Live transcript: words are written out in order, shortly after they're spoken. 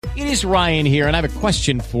It is Ryan here, and I have a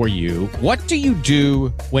question for you. What do you do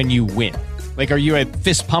when you win? Like, are you a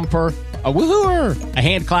fist pumper, a woohooer, a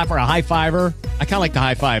hand clapper, a high fiver? I kind of like the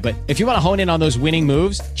high five, but if you want to hone in on those winning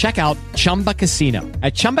moves, check out Chumba Casino.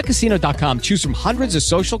 At ChumbaCasino.com, choose from hundreds of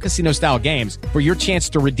social casino-style games for your chance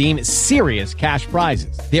to redeem serious cash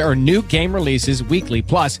prizes. There are new game releases weekly,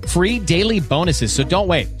 plus free daily bonuses. So don't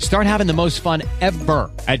wait. Start having the most fun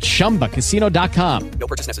ever at ChumbaCasino.com. No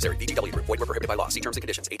purchase necessary. VGW. Void where prohibited by law. See terms and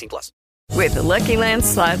conditions. 18+. With the Lucky Land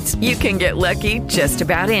Slots, you can get lucky just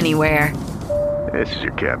about anywhere. This is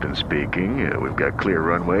your captain speaking. We've got clear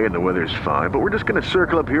runway and the weather's fine, but we're just going to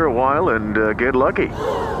circle up here a while and get lucky.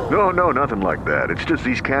 No, nothing like that. It's just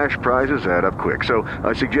these cash prizes add up quick. So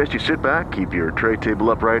I suggest you sit back, keep your tray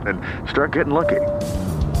table upright, and start getting lucky.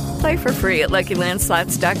 Play for free at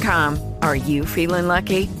LuckyLandSlots.com. Are you feeling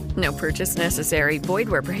lucky? No purchase necessary. Void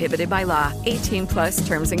where prohibited by law. 18+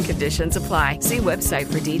 terms and conditions apply. See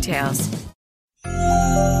website for details.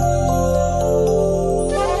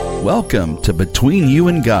 Welcome to Between You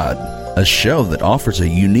and God, a show that offers a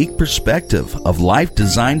unique perspective of life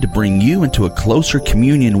designed to bring you into a closer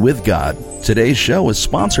communion with God. Today's show is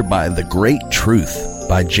sponsored by The Great Truth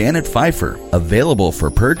by Janet Pfeiffer, available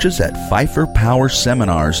for purchase at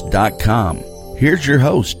PfeifferPowerSeminars.com. Here's your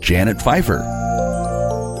host, Janet Pfeiffer.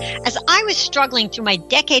 As I was struggling through my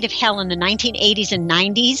decade of hell in the 1980s and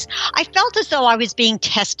 90s, I felt as though I was being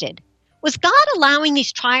tested. Was God allowing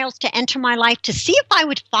these trials to enter my life to see if I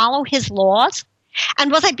would follow his laws?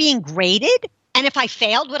 And was I being graded? And if I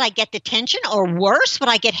failed, would I get detention? Or worse, would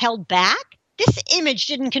I get held back? This image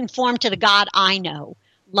didn't conform to the God I know.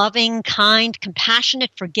 Loving, kind,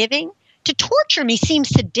 compassionate, forgiving. To torture me seems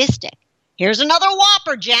sadistic. Here's another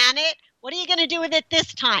whopper, Janet. What are you going to do with it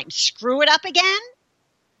this time? Screw it up again?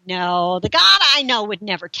 No, the God I know would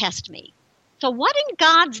never test me. So what in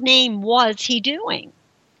God's name was he doing?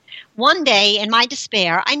 One day, in my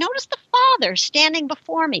despair, I noticed the Father standing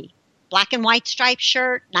before me. Black and white striped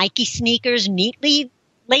shirt, Nike sneakers,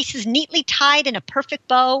 laces neatly tied in a perfect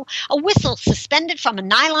bow, a whistle suspended from a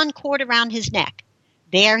nylon cord around his neck.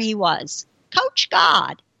 There he was, Coach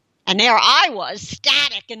God. And there I was,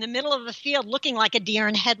 static in the middle of the field, looking like a deer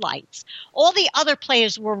in headlights. All the other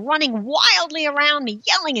players were running wildly around me,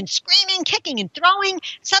 yelling and screaming, kicking and throwing.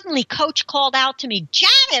 Suddenly, Coach called out to me,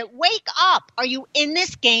 "Janet, wake up! Are you in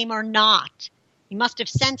this game or not?" He must have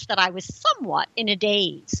sensed that I was somewhat in a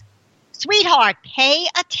daze. "Sweetheart, pay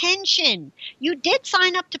attention. You did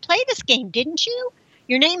sign up to play this game, didn't you?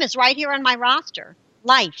 Your name is right here on my roster.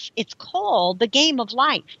 Life. It's called the game of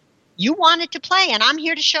life. You wanted to play, and I'm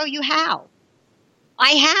here to show you how."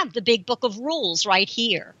 I have the big book of rules right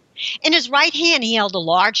here. In his right hand, he held a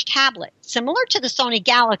large tablet, similar to the Sony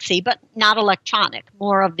Galaxy, but not electronic,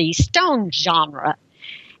 more of the stone genre.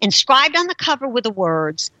 Inscribed on the cover were the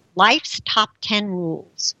words, "Life's Top 10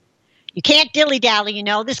 Rules." You can't dilly-dally, you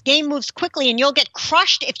know. This game moves quickly, and you'll get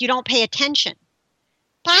crushed if you don't pay attention.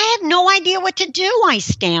 "But I have no idea what to do," I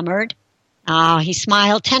stammered. He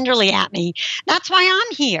smiled tenderly at me. "That's why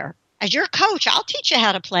I'm here. As your coach, I'll teach you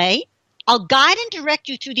how to play. I'll guide and direct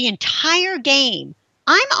you through the entire game.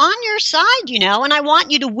 I'm on your side, you know, and I want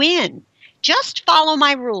you to win. Just follow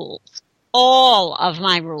my rules. All of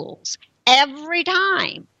my rules. Every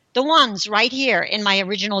time. The ones right here in my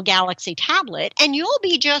original Galaxy tablet, and you'll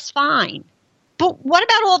be just fine." "But what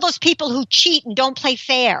about all those people who cheat and don't play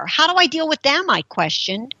fair? How do I deal with them?" I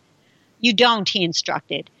questioned. "You don't," he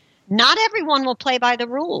instructed. "Not everyone will play by the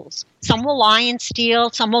rules. Some will lie and steal,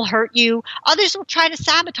 some will hurt you, others will try to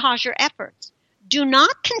sabotage your efforts. Do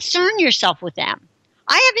not concern yourself with them.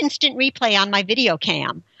 I have instant replay on my video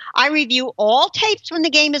cam. I review all tapes when the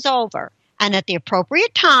game is over, and at the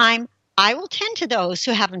appropriate time, I will tend to those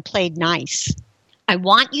who haven't played nice. I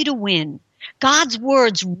want you to win." God's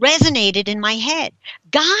words resonated in my head.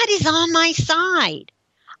 God is on my side.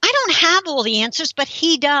 I don't have all the answers, but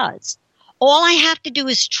he does. All I have to do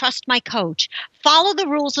is trust my coach, follow the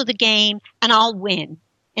rules of the game, and I'll win.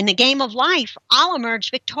 In the game of life, I'll emerge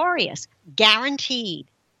victorious, guaranteed.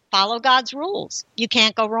 Follow God's rules. You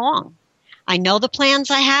can't go wrong. "I know the plans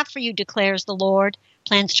I have for you," declares the Lord,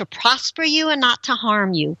 "plans to prosper you and not to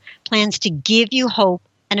harm you, plans to give you hope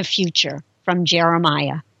and a future," from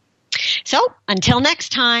Jeremiah. So, until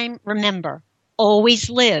next time, remember, always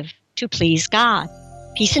live to please God.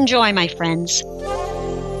 Peace and joy, my friends.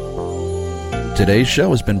 Today's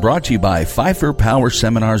show has been brought to you by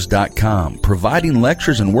PfeifferPowerSeminars.com, providing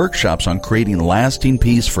lectures and workshops on creating lasting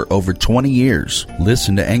peace for over 20 years.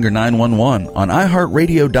 Listen to Anger 911 on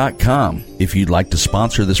iHeartRadio.com. If you'd like to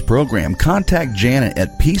sponsor this program, contact Janet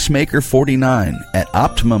at Peacemaker49 at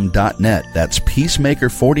Optimum.net. That's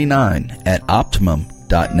Peacemaker49 at Optimum.net.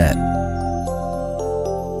 www.thebrightpath.net.